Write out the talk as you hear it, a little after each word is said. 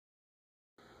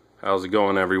How's it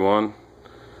going, everyone?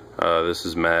 This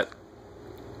is Matt,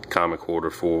 Comic Hoarder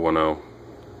 410,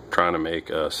 trying to make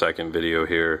a second video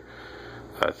here.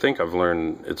 I think I've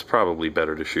learned it's probably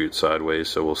better to shoot sideways,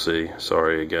 so we'll see.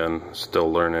 Sorry again,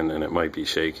 still learning and it might be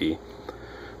shaky.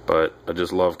 But I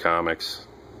just love comics,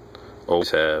 always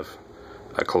have.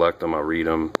 I collect them, I read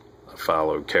them, I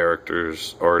follow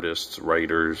characters, artists,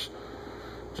 writers.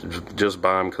 Just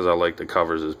buy them because I like the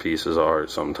covers as pieces of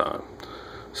art sometimes.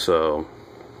 So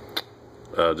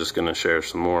just gonna share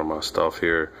some more of my stuff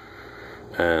here.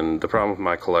 And the problem with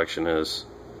my collection is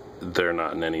they're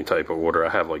not in any type of order. I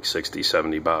have like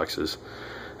 60-70 boxes,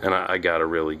 and I gotta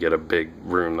really get a big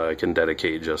room that I can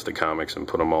dedicate just to comics and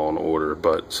put them all in order.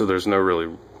 But so there's no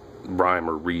really rhyme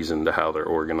or reason to how they're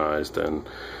organized. And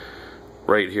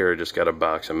right here I just got a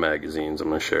box of magazines. I'm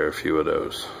gonna share a few of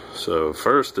those. So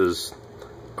first is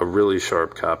a really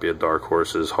sharp copy of Dark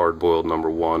Horse's Hard Boiled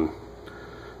 #1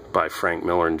 by Frank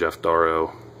Miller and Geof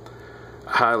Darrow.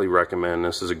 I highly recommend.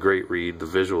 This is a great read. The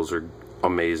visuals are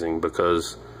amazing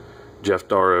because Geof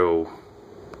Darrow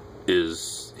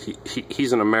is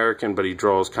he's an American, but he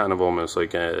draws kind of almost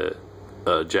like a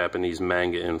Japanese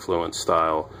manga influenced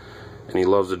style, and he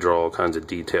loves to draw all kinds of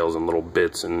details and little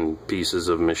bits and pieces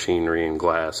of machinery and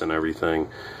glass and everything.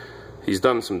 He's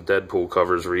done some Deadpool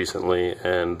covers recently,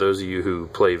 and those of you who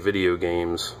play video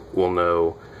games will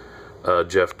know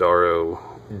Geof Darrow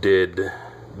did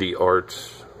the art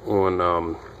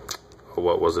on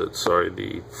what was it? Sorry,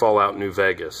 the Fallout New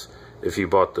Vegas. If you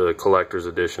bought the collector's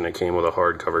edition, it came with a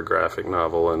hardcover graphic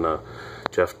novel, and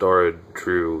Geof Darrow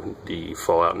drew the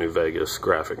Fallout New Vegas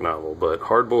graphic novel. But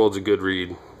Hard Boiled's a good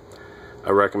read. I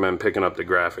recommend picking up the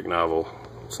graphic novel.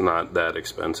 It's not that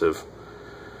expensive.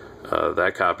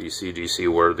 That copy is CGC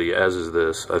worthy, as is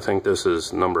this. I think this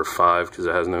is number 5 because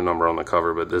it has no number on the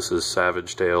cover, but this is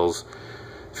Savage Tales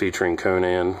featuring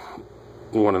Conan,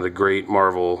 one of the great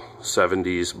Marvel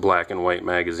 70s black and white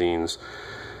magazines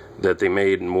that they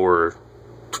made more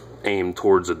aimed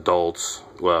towards adults,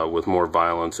 with more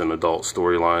violence and adult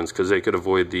storylines, because they could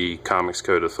avoid the Comics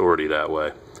Code Authority that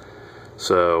way.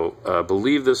 So I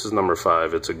believe this is number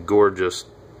 5. It's a gorgeous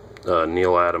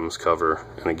Neal Adams cover,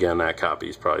 and again, that copy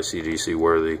is probably CGC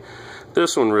worthy.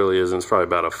 This one really isn't. It's probably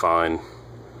about a fine,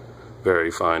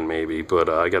 very fine maybe, but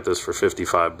I got this for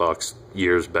 55 bucks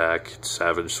years back. It's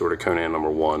Savage sort of Conan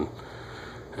 #1,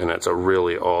 and it's a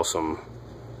really awesome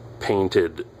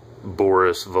painted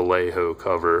Boris Vallejo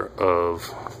cover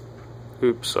of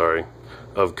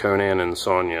Conan and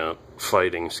Sonya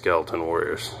fighting skeleton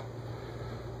warriors.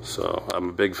 So I'm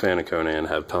a big fan of Conan,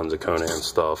 have tons of Conan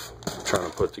stuff. I'm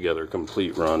trying to put together a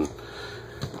complete run,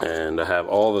 and I have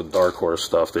all the Dark Horse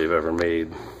stuff they've ever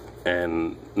made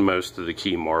and most of the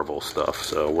key Marvel stuff,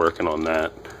 so working on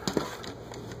that.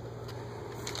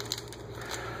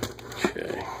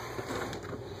 Okay,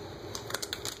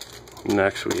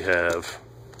 next we have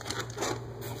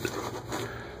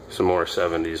some more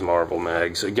 70s Marvel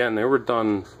mags. Again, they were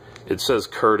done, it says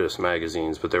Curtis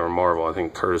magazines, but they were Marvel. I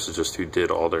think Curtis is just who did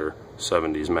all their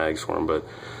 70s mags for them. But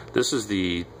this is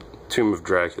the Tomb of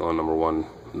Dracula #1,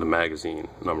 the magazine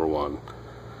 #1,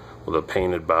 with a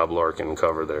painted Bob Larkin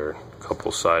cover there, a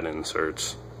couple side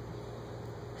inserts.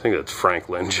 I think that's Frank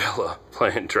Langella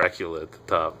playing Dracula at the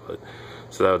top. But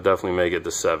so that would definitely make it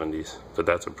the 70s, but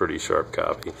that's a pretty sharp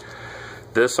copy.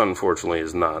 This, unfortunately,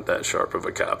 is not that sharp of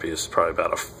a copy. It's probably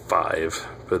about a 5,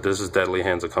 but this is Deadly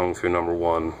Hands of Kung Fu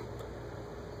 #1.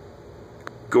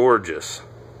 Gorgeous,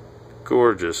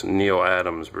 gorgeous Neal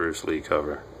Adams Bruce Lee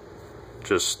cover.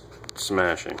 Just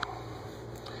smashing.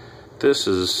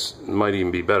 This might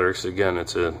even be better because, again,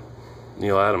 it's a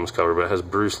Neal Adams cover, but it has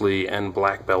Bruce Lee and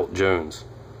Black Belt Jones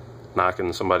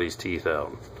knocking somebody's teeth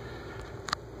out.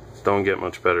 Don't get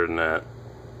much better than that.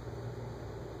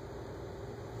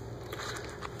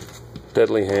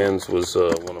 Deadly Hands was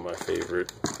one of my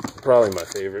favorite, probably my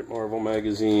favorite Marvel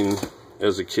magazine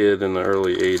as a kid in the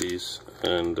early 80s.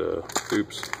 And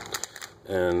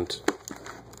and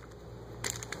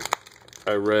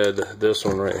I read this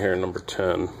one right here, number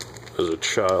 10, as a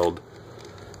child,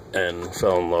 and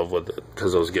fell in love with it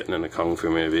because I was getting into Kung Fu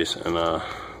movies. And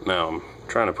now I'm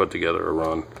trying to put together a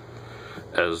run,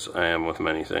 as I am with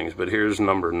many things. But here's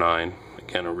number 9,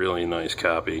 again, a really nice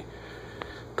copy.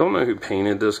 Don't know who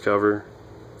painted this cover.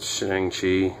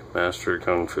 Shang-Chi, Master of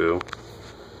Kung Fu.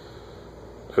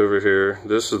 Over here,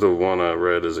 this is the one I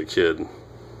read as a kid,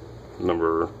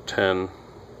 number 10.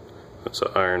 That's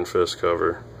an Iron Fist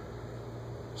cover.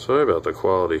 Sorry about the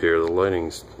quality here, the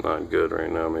lighting's not good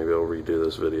right now. Maybe I'll redo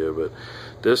this video, but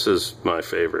this is my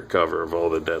favorite cover of all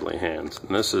the Deadly Hands.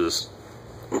 And this is,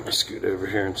 let me scoot over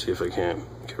here and see if I can't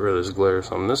get rid of this glare or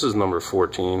something. This is number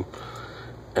 14.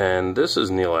 And this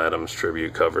is Neal Adams'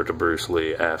 tribute cover to Bruce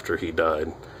Lee after he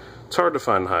died. It's hard to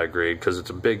find high grade because it's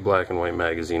a big black and white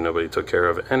magazine nobody took care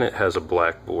of, and it has a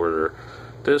black border.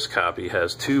 This copy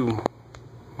has two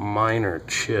minor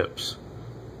chips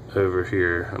over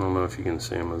here. I don't know if you can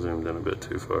see them. I zoomed in a bit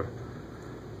too far.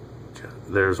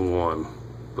 There's one,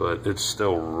 but it's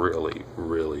still really,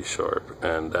 really sharp,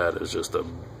 and that is just a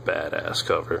badass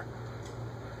cover.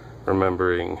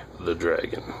 Remembering the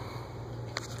Dragon.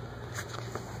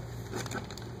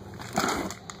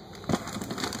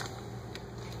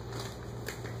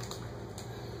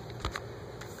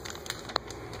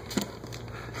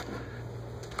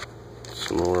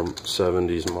 Some more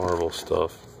 70s Marvel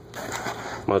stuff.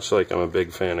 Much like I'm a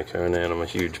big fan of Conan, I'm a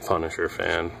huge Punisher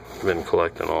fan. Been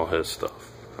collecting all his stuff.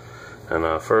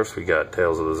 And first we got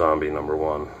Tales of the Zombie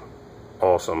 #1.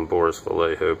 Awesome Boris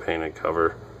Vallejo painted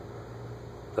cover.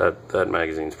 That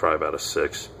magazine's probably about a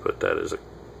 6, but that is a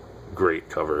great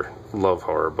cover. Love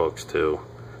horror books too.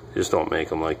 They just don't make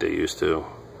them like they used to.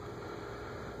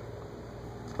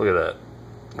 Look at that.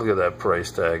 Look at that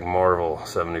price tag. Marvel,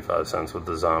 75 cents with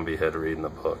the zombie head reading the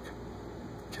book.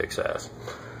 Kicks ass.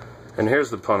 And here's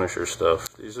the Punisher stuff.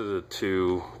 These are the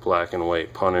two black and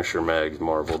white Punisher mags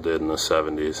Marvel did in the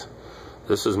 70s.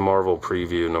 This is Marvel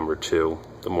Preview #2,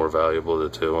 the more valuable of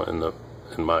the two, and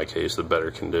in my case, the better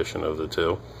condition of the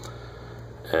two.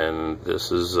 And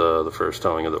this is the first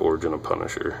telling of the origin of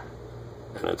Punisher.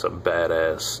 And it's a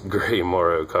badass Gray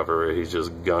Morrow cover where he's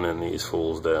just gunning these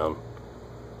fools down.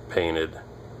 Painted.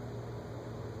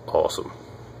 Awesome.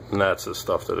 And that's the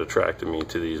stuff that attracted me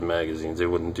to these magazines. They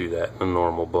wouldn't do that in the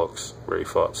normal books where he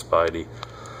fought Spidey.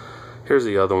 Here's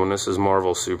the other one. This is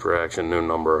Marvel Super Action, new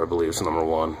number. I believe it's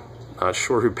 #1. Not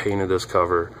sure who painted this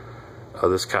cover.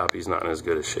 This copy's not in as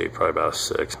good a shape, probably about a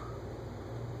 6.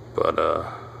 But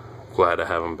glad to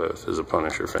have them both as a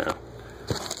Punisher fan.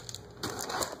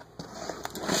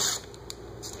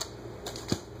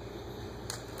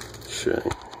 Okay.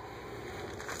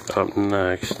 Up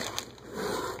next.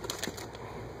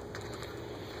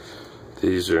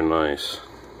 These are nice.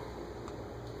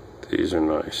 These are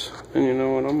nice. And you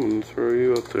know what? I'm going to throw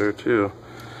you up there too.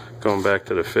 Going back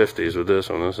to the 50s with this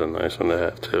one. This is a nice one to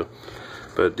have too.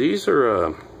 But these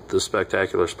are the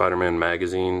Spectacular Spider-Man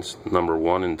magazines,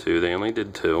 #1 and 2. They only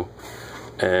did 2.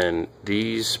 And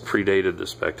these predated the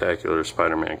Spectacular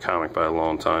Spider-Man comic by a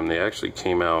long time. They actually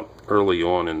came out early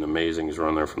on in the Amazings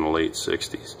run there from the late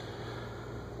 60s.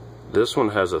 This one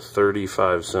has a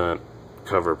 35-cent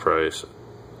cover price.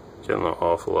 Getting an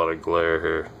awful lot of glare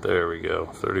here. There we go,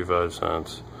 35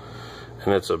 cents.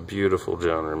 And it's a beautiful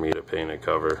John Romita painted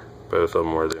cover. Both of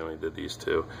them were, they only did these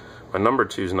two. My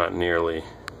 #2 is not nearly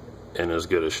in as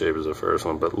good a shape as the first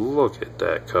one, but look at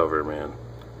that cover, man.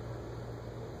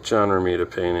 John Romita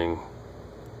painting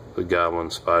the Goblin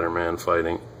Spider-Man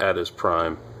fighting at his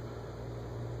prime.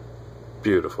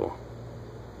 Beautiful.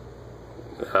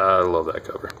 I love that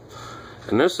cover.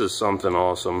 And this is something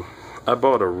awesome. I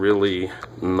bought a really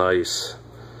nice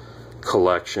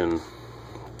collection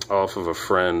off of a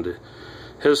friend.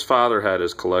 His father had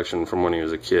his collection from when he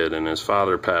was a kid, and his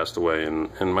father passed away,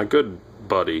 and my good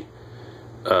buddy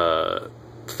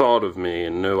thought of me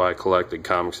and knew I collected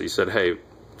comics. He said, hey,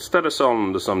 instead of selling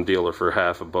them to some dealer for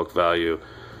half a book value,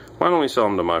 why don't we sell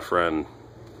them to my friend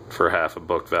for half a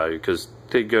book value? Because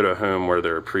they go to a home where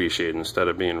they're appreciated instead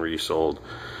of being resold.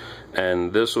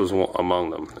 And this was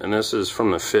among them. And this is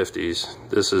from the 50s.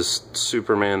 This is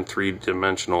Superman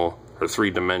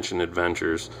 3-dimension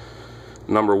Adventures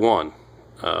 #1.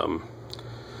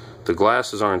 The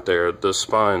glasses aren't there. The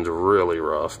spine's really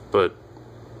rough, but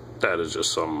that is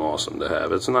just something awesome to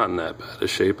have. It's not in that bad a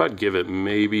shape. I'd give it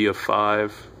maybe a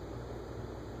 5.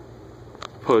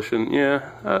 Pushing, yeah,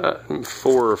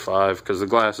 4 or 5, because the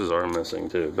glasses are missing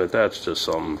too. But that's just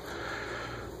something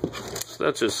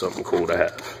cool to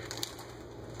have.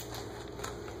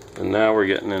 And now we're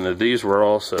getting into, these were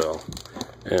also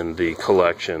in the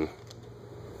collection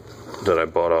that I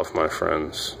bought off my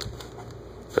friends.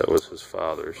 That was his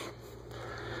father's.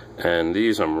 And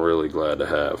these I'm really glad to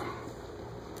have.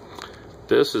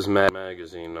 This is Mad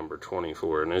Magazine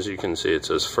 #24, and as you can see it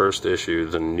says first issue,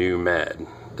 the new Mad.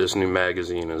 This new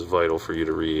magazine is vital for you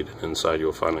to read. Inside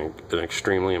you'll find an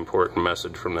extremely important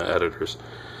message from the editors.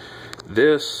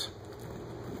 This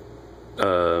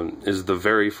is the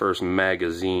very first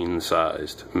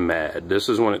magazine-sized Mad. This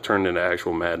is when it turned into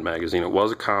actual Mad magazine. It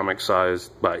was a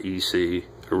comic-sized by EC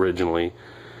originally,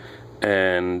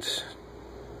 and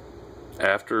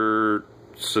after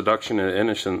Seduction of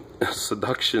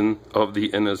the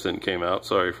Innocent came out,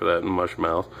 sorry for that mush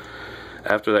mouth.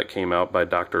 After that came out by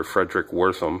Dr. Frederick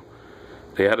Wertham,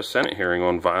 they had a Senate hearing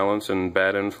on violence and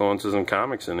bad influences in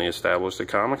comics, and they established a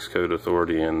Comics Code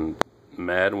Authority, and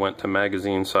Mad went to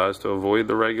magazine size to avoid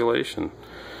the regulation,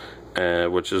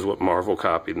 which is what Marvel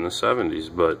copied in the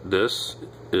 70s. But this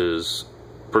is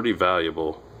pretty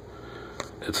valuable.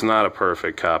 It's not a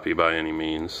perfect copy by any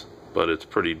means, but it's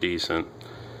pretty decent,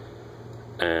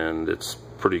 and it's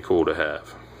pretty cool to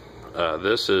have.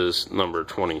 This is number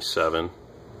 27,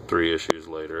 3 issues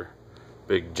later.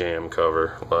 Big jam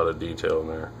cover, a lot of detail in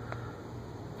there.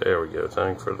 There we go,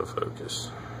 thanks for the focus.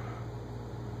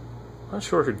 Not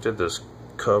sure who did this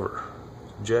cover.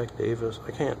 Jack Davis?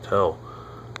 I can't tell.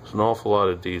 There's an awful lot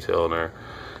of detail in there.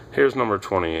 Here's number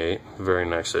 28, very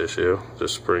next issue, the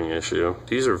spring issue.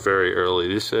 These are very early.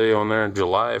 These say on there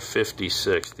July of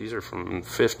 56. These are from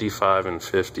 55 and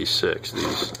 56.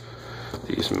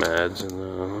 These Mads, and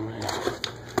let me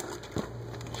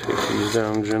take these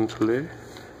down gently.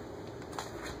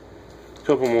 A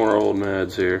couple more old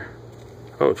Mads here.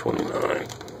 Oh, 29.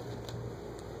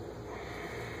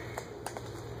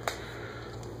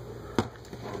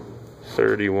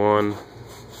 $31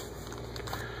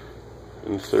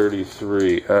 and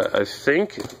 33. I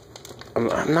think,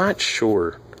 I'm not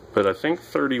sure, but I think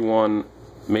 31,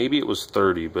 maybe it was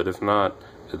 30, but if not,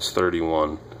 it's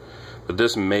 31. But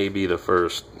this may be the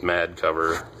first Mad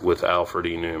cover with Alfred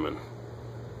E. Neuman.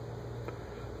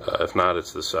 If not,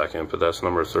 it's the second, but that's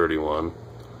number 31.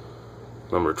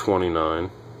 Number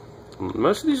 29.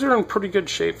 Most of these are in pretty good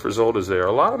shape for as old as they are.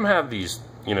 A lot of them have these,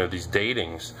 you know, these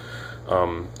datings.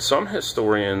 Some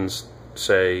historians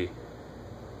say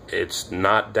it's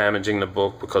not damaging the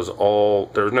book because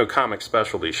there was no comic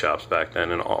specialty shops back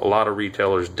then, and a lot of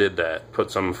retailers did that,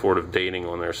 put some sort of dating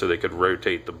on there so they could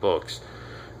rotate the books.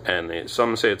 And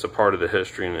some say it's a part of the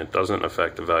history and it doesn't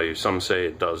affect the value. Some say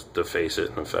it does deface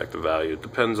it and affect the value. It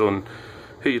depends on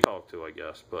who you talk to, I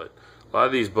guess. But a lot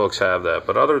of these books have that.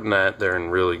 But other than that, they're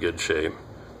in really good shape.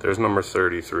 There's number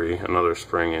 33, another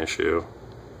spring issue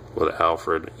with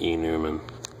Alfred E. Neuman.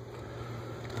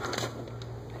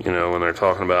 You know, when they're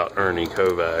talking about Ernie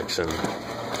Kovacs and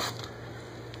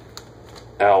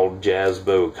Al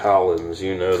Jasbo Collins,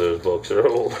 you know those books are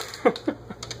old.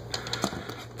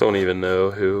 Don't even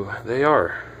know who they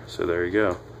are. So there you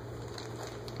go.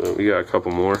 But we got a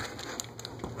couple more.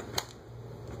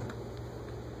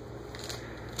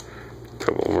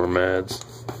 Couple more Mads.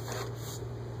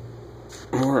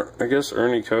 More, I guess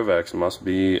Ernie Kovacs must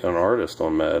be an artist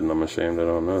on Mad, and I'm ashamed I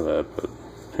don't know that, but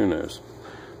who knows.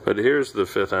 But here's the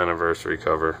 5th anniversary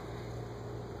cover.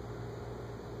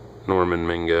 Norman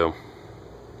Mingo.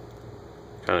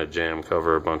 Kind of jam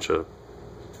cover, a bunch of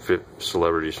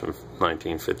celebrities from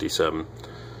 1957.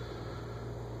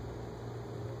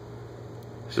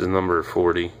 This is number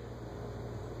 40.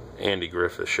 Andy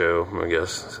Griffith Show, I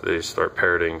guess. So they start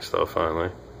parodying stuff finally.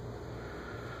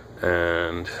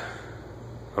 And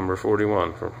number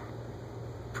 41, for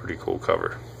pretty cool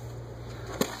cover.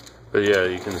 But yeah,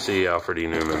 you can see Alfred E.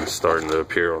 Neuman starting to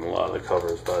appear on a lot of the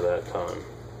covers by that time.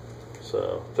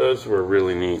 So those were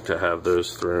really neat to have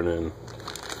those thrown in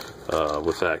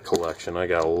with that collection. I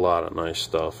got a lot of nice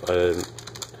stuff. I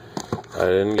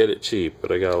didn't get it cheap,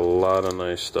 but I got a lot of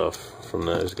nice stuff from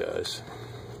those guys.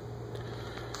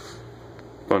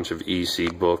 Bunch of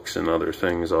EC books and other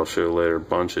things I'll show later.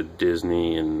 Bunch of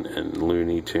Disney and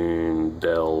Looney Tune,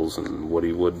 Dells and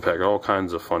Woody Woodpecker, all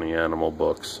kinds of funny animal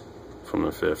books from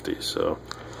the 50s. So,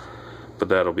 but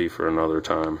that'll be for another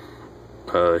time.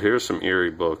 Here's some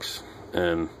Eerie books,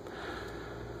 and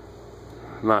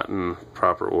not in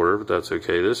proper order, but that's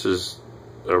okay. This is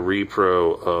a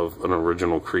repro of an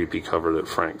original creepy cover that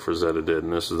Frank Frazetta did,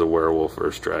 and this is the Werewolf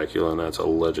vs. Dracula, and that's a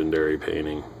legendary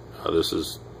painting. This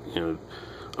is, you know,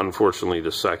 unfortunately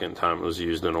the second time it was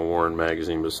used in a Warren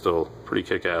magazine, but still pretty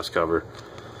kick-ass cover.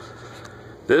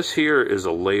 This here is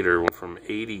a later one from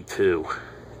 '82,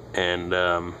 and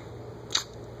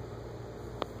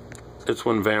it's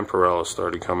when Vampirella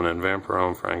started coming in. Vampirella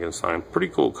and Frankenstein. Pretty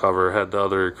cool cover. Had the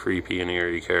other creepy and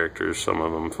eerie characters, some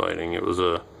of them fighting. It was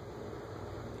a,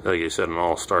 like I said, an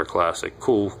all-star classic.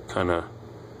 Cool, kind of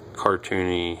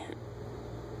cartoony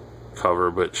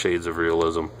cover, but shades of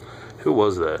realism. Who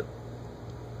was that?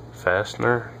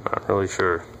 Fastener? Not really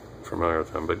sure. Familiar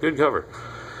with them, but good cover.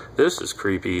 This is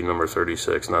creepy, number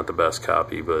 36. Not the best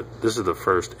copy, but this is the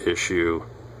first issue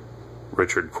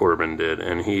Richard Corbin did,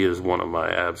 and he is one of my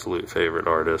absolute favorite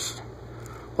artists.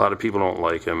 A lot of people don't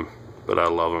like him, but I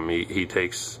love him.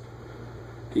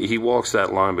 He walks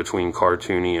that line between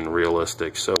cartoony and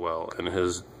realistic so well, and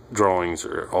his drawings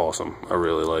are awesome. I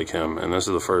really like him, and this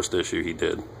is the first issue he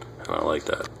did, and I like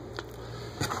that.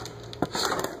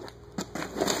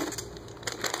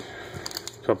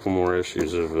 Couple more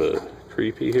issues of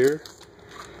creepy here.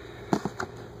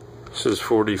 This is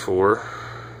 44.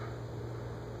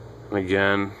 And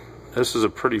again, this is a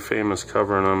pretty famous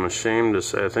cover, and I'm ashamed to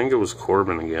say, I think it was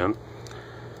Corbin again.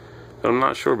 I'm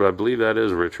not sure, but I believe that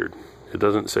is Richard. It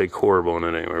doesn't say Corb on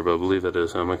it anywhere, but I believe that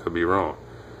is him. I could be wrong.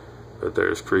 But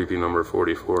there's creepy number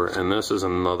 44. And this is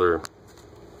another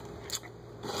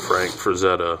Frank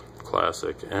Frazetta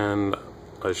classic. And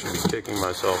I should be kicking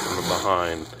myself in the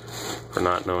behind for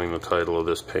not knowing the title of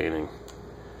this painting.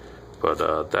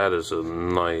 But that is a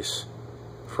nice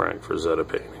Frank Frazetta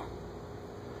painting.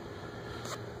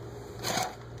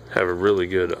 Have a really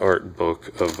good art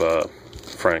book of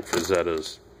Frank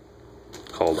Frazetta's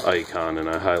called Icon, and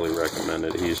I highly recommend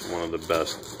it. He's one of the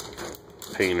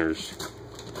best painters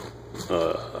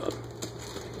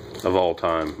of all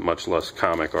time, much less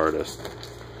comic artist.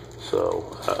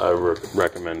 So I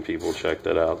recommend people check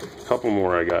that out. A couple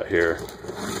more I got here.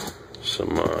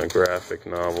 Some graphic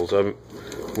novels.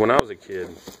 When I was a kid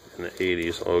in the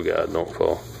 80s, oh god, don't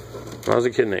fall. When I was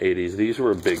a kid in the 80s, these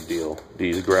were a big deal.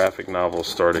 These graphic novels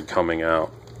started coming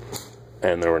out,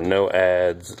 and there were no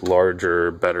ads,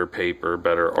 larger, better paper,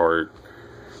 better art,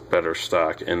 better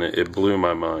stock, and it blew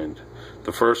my mind.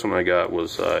 The first one I got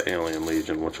was Alien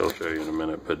Legion, which I'll show you in a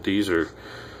minute, but these are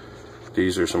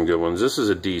some good ones. This is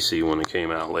a DC one that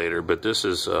came out later, but this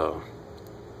is a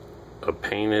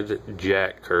painted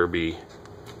Jack Kirby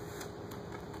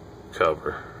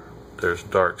cover. There's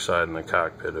Darkseid in the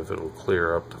cockpit, if it'll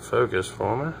clear up the focus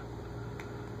for me.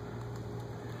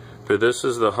 But this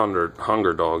is the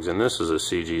Hunger Dogs, and this is a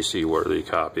CGC worthy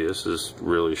copy. This is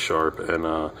really sharp,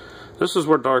 and this is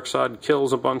where Darkseid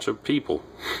kills a bunch of people.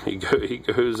 He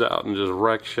goes out and just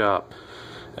wrecks shop.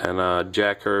 And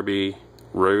Jack Kirby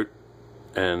wrote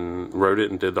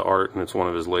it and did the art, and it's one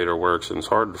of his later works, and it's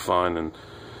hard to find. And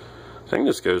I think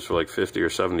this goes for like 50 or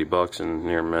 70 bucks in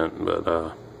near mint,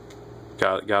 but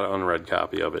got an unread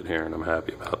copy of it here, and I'm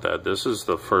happy about that. This is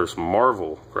the first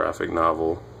Marvel graphic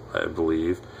novel, I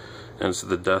believe, and it's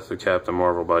The Death of Captain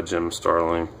Marvel by Jim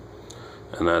Starlin,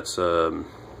 and that's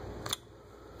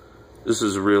this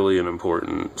is really an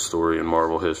important story in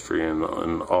Marvel history, and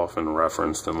often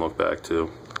referenced and looked back to.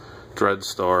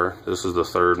 Dreadstar, this is the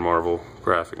third Marvel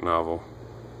graphic novel,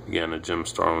 again a Jim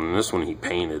Starlin, and this one he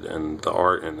painted, and the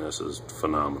art in this is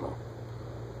phenomenal.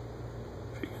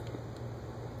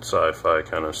 Sci-fi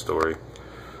kind of story.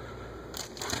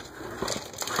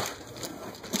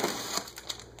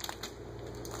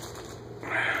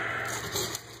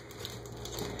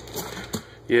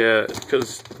 Yeah,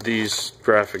 because these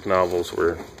graphic novels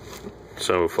were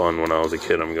so fun when I was a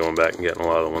kid. I'm going back and getting a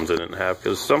lot of the ones I didn't have,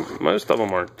 because most of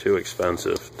them aren't too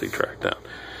expensive to track down.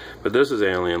 But this is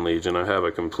Alien Legion. I have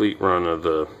a complete run of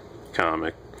the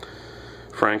comic.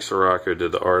 Frank Sirocco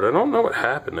did the art. I don't know what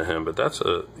happened to him, but that's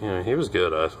he was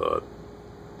good, I thought.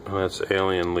 And that's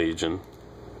Alien Legion.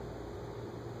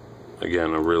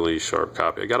 Again, a really sharp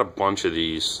copy. I got a bunch of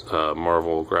these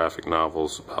Marvel graphic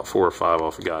novels, about 4 or 5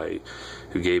 off a guy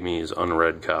who gave me his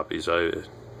unread copies. I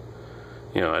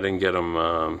didn't get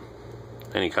them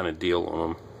any kind of deal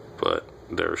on them, but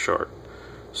they're sharp.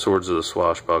 Swords of the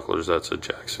Swashbucklers, that's a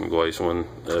Jackson Gleiss one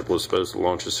that was supposed to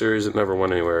launch a series that never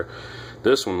went anywhere.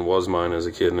 This one was mine as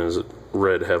a kid and is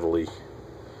read heavily.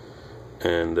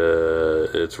 And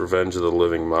it's Revenge of the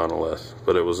Living Monolith.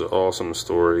 But it was an awesome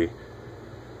story.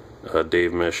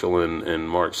 Dave Michelin and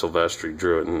Mark Silvestri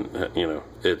drew it, and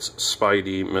it's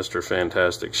Spidey, Mr.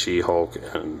 Fantastic, She-Hulk,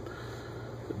 and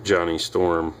Johnny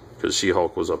Storm, because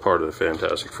She-Hulk was a part of the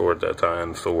Fantastic Four at that time,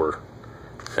 and Thor.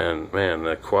 And man,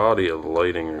 the quality of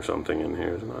lighting or something in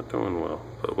here is not doing well,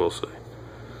 but we'll see.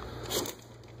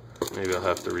 Maybe I'll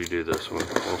have to redo this one.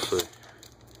 We'll see.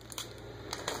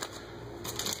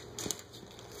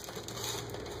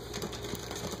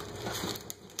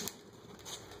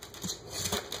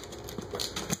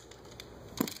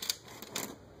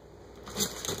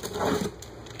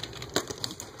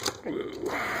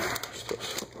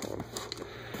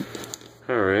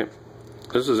 Alright.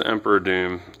 This is Emperor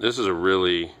Doom. This is a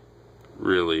really,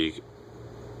 really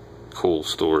cool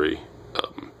story.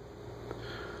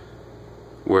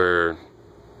 Where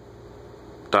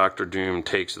Dr. Doom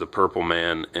takes the Purple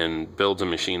Man and builds a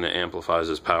machine that amplifies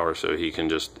his power so he can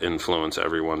just influence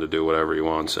everyone to do whatever he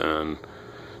wants, and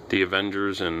the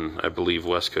Avengers and I believe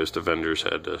West Coast Avengers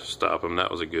had to stop him. That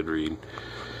was a good read.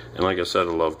 And like I said,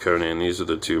 I love Conan. These are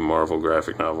the 2 Marvel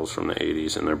graphic novels from the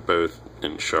 80s, and they're both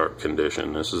in sharp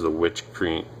condition. This is the Witch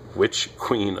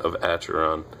Queen of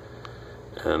Acheron.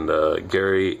 And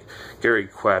Gary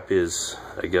Kwapisz,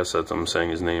 I guess I'm saying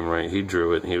his name right, he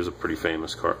drew it, and he was a pretty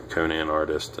famous Conan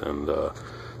artist. And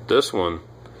this one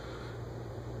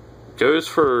goes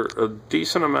for a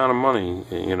decent amount of money.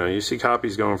 You know, you see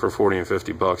copies going for 40 and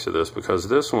 50 bucks of this, because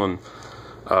this one,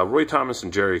 Roy Thomas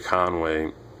and Jerry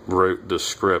Conway wrote the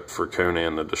script for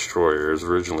Conan the Destroyer. It was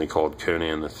originally called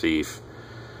Conan the Thief,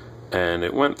 and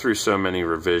it went through so many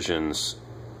revisions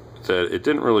that it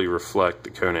didn't really reflect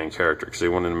the Conan character, because they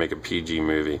wanted to make a PG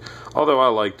movie. Although I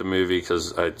liked the movie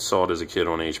because I saw it as a kid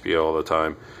on HBO all the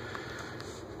time.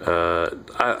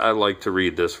 I like to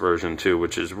read this version too,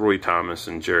 which is Roy Thomas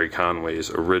and Jerry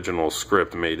Conway's original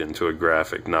script made into a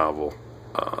graphic novel,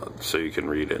 so you can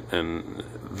read it. And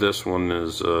this one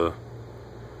is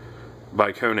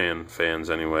by Conan fans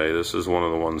anyway. This is one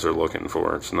of the ones they're looking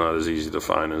for. It's not as easy to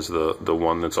find as the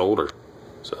one that's older.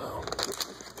 So,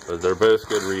 but they're both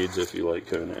good reads if you like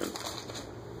Conan.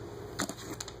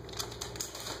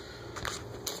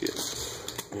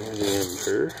 Here's the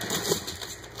Emperor.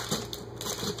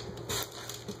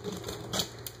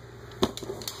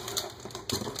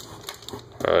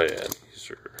 Oh yeah,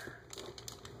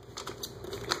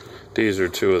 these are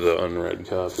two of the unread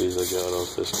copies I got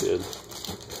off this kid.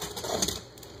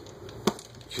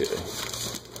 Okay,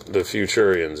 the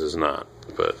Futurians is not,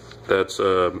 but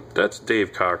that's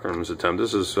Dave Cockrum's attempt.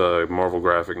 This is Marvel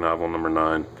graphic novel number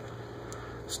 9.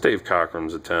 It's Dave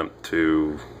Cockrum's attempt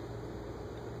to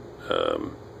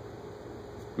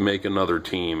make another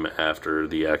team after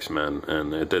the X-Men,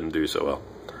 and it didn't do so well.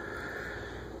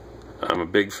 I'm a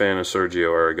big fan of Sergio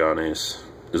Aragonés.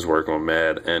 His work on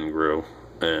Mad and Gru,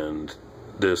 and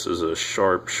this is a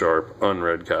sharp,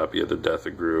 unread copy of the Death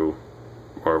of Gru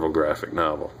Marvel graphic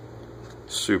novel.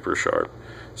 Super sharp.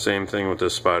 Same thing with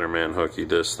this Spider-Man hooky.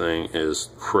 This thing is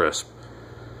crisp,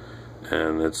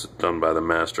 and it's done by the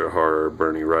master of horror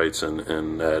Bernie Wrightson,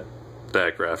 and that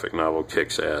graphic novel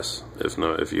kicks ass.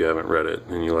 If you haven't read it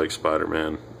and you like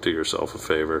Spider-Man, do yourself a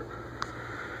favor.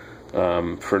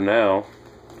 For now,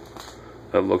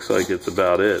 that looks like it's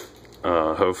about it.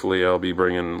 Hopefully I'll be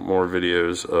bringing more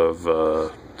videos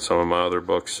of some of my other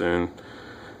books soon.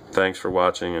 Thanks for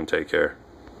watching, and take care.